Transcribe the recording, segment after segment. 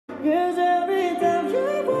'Cause every time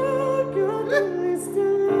you walk, your body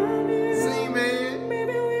still love you. See, man.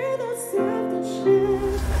 Maybe we're the something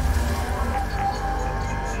shit.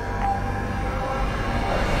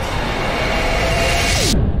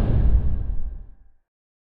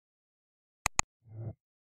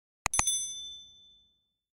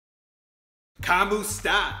 Kambu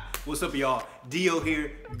stop. What's up, y'all? Dio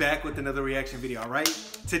here, back with another reaction video, all right?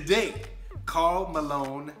 Today,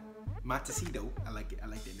 Malone Montecido, I like that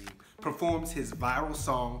name, performs his viral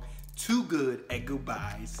song, Too Good at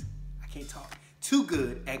Goodbyes. I can't talk. Too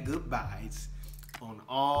Good at Goodbyes on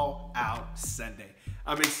All Out Sunday.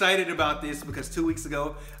 I'm excited about this because 2 weeks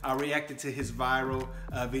ago, I reacted to his viral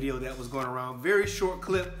video that was going around. Very short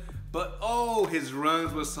clip. But oh, his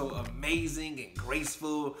runs were so amazing and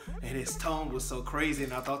graceful, and his tone was so crazy,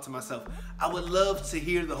 and I thought to myself, I would love to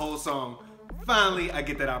hear the whole song. Finally, I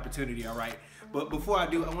get that opportunity, all right? But before I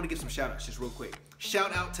do, I want to give some shout outs just real quick.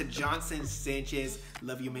 Shout out to Johnson Sanchez,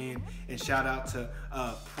 love you, man. And shout out to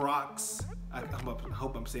Prox, I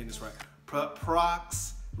hope I'm saying this right,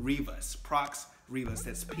 Prox Rivas,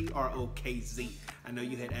 that's P-R-O-K-Z. I know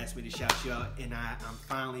you had asked me to shout you out, and I'm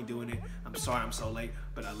finally doing it. I'm sorry I'm so late,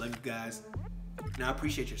 but I love you guys. And I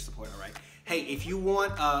appreciate your support, all right? Hey, if you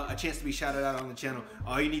want a chance to be shouted out on the channel,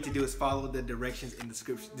 all you need to do is follow the directions in the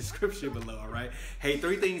description below, all right? Hey,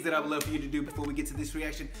 3 things that I would love for you to do before we get to this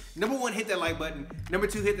reaction. Number 1, hit that like button. Number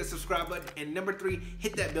 2, hit that subscribe button. And number 3,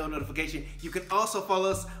 hit that bell notification. You can also follow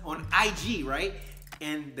us on IG, right?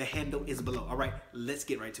 And the handle is below, all right? Let's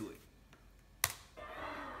get right to it.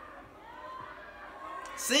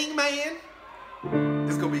 Sing, man.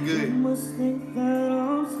 This gonna be good. You must think that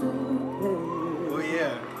I'm stupid. Oh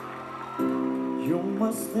yeah. You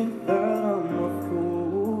must think that I'm a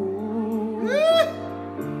fool.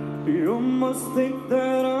 You must think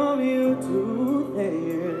that I'm you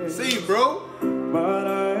today. See, bro. But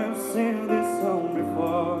I have seen this song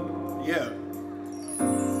before. Yeah.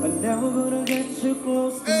 I'm never gonna get you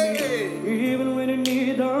close to me, even when you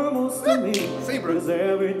need the most of me. See, bro. 'Cause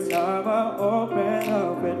every time I open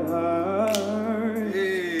up it hurts.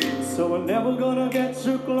 Hey. So I'm never gonna get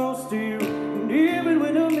you close to you, and even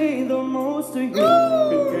when I need the most of you. In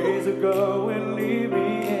case you go and leave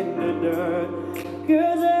me in the dirt.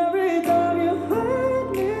 'Cause every time you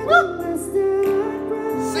hurt me, the less that I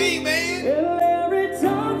cry. See, man. And every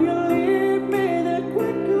time you leave me, the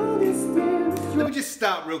quicker this tears dry. Let me just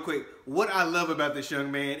stop real quick. What I love about this young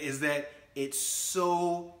man is that it's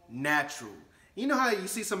so natural. You know how you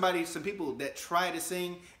see some people that try to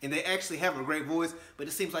sing and they actually have a great voice, but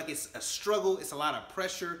it seems like it's a struggle, it's a lot of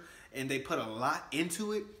pressure, and they put a lot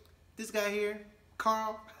into it. This guy here,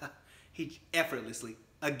 Carl, he effortlessly,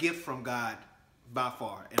 a gift from God by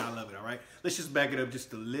far, and I love it, all right? Let's just back it up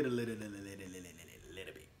just a little bit.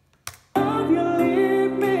 You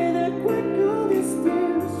leave me, the quicker this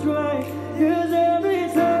tears dry. 'Cause every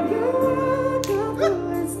time you walk, I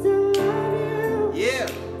still love you. Yeah.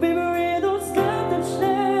 Baby, we don't stop the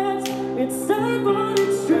chance. It's sad, but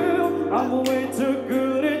it's true. I'm way too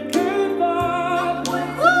good at goodbye. I'm way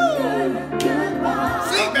too good at goodbye.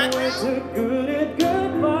 Sing, I'm way too good at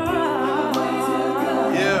goodbye. I'm way too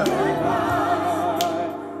good Yeah. at goodbye.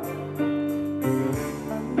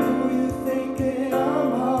 I know you're thinking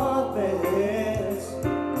I'm heartless.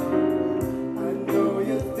 I know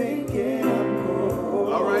you're thinking I'm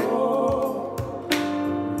cold. All right.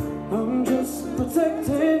 I'm just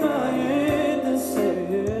protecting my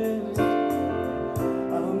innocence.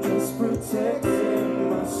 I'm just protecting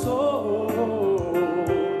my soul.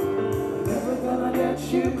 Never gonna get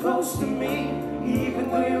you close to me, even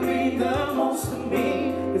though you mean the most to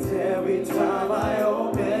me. 'Cause every time I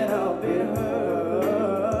open up it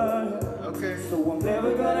hurts. Okay. So I'm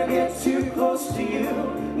never gonna get too close to you,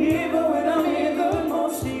 even when I mean the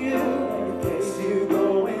most to you. In case you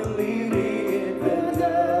go and leave me in the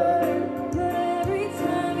dirt. But every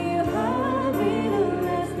time you hurt me, the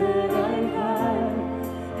less that I hurt.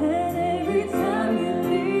 And every time you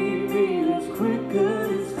leave me, the quicker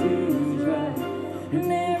this tears dry. And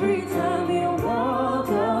every time you walk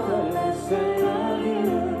out, the less I love you.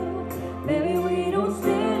 Baby, we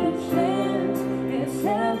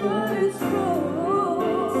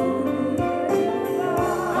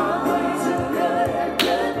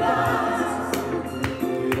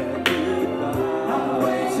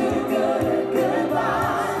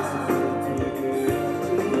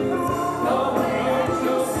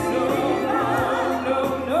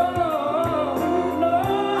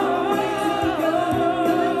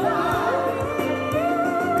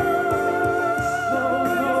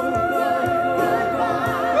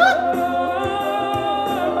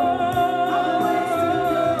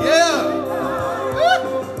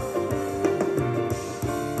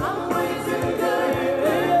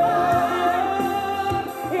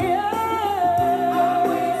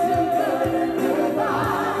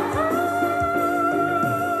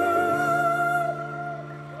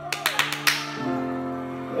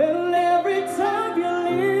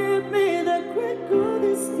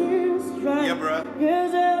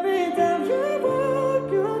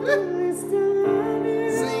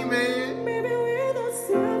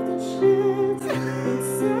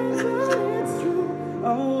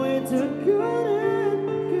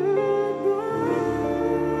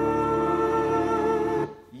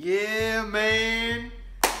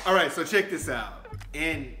so check this out.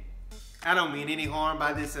 And I don't mean any harm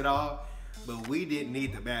by this at all, but we didn't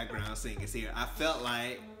need the background singers here. I felt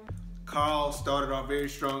like Carl started off very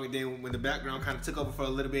strong, and then when the background kind of took over for a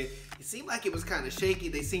little bit, it seemed like it was kind of shaky.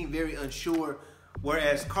 They seemed very unsure,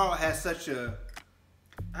 whereas Carl has such a,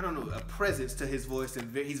 I don't know, a presence to his voice,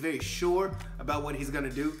 and he's very sure about what he's gonna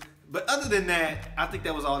do. But other than that, I think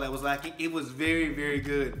that was all that was lacking. It was very, very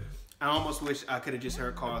good. I almost wish I could have just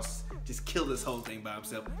heard Carl just kill this whole thing by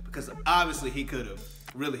himself, because obviously he could have.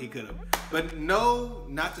 Really, he could have. But no,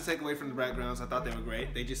 not to take away from the backgrounds. I thought they were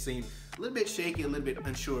great. They just seemed a little bit shaky, a little bit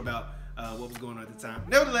unsure about what was going on at the time.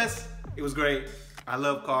 Nevertheless, it was great. I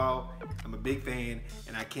love Carl. I'm a big fan,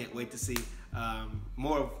 and I can't wait to see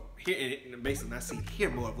more of, hear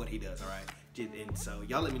more of what he does, all right? And so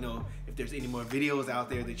y'all let me know if there's any more videos out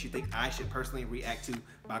there that you think I should personally react to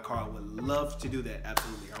by Carl. Would love to do that,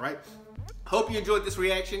 absolutely, all right? Hope you enjoyed this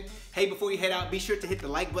reaction. Hey, before you head out, be sure to hit the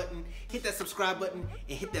like button, hit that subscribe button,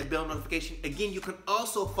 and hit that bell notification. Again, you can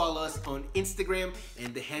also follow us on Instagram,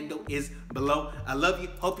 and the handle is below. I love you.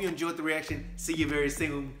 Hope you enjoyed the reaction. See you very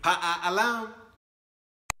soon. Pa'alam.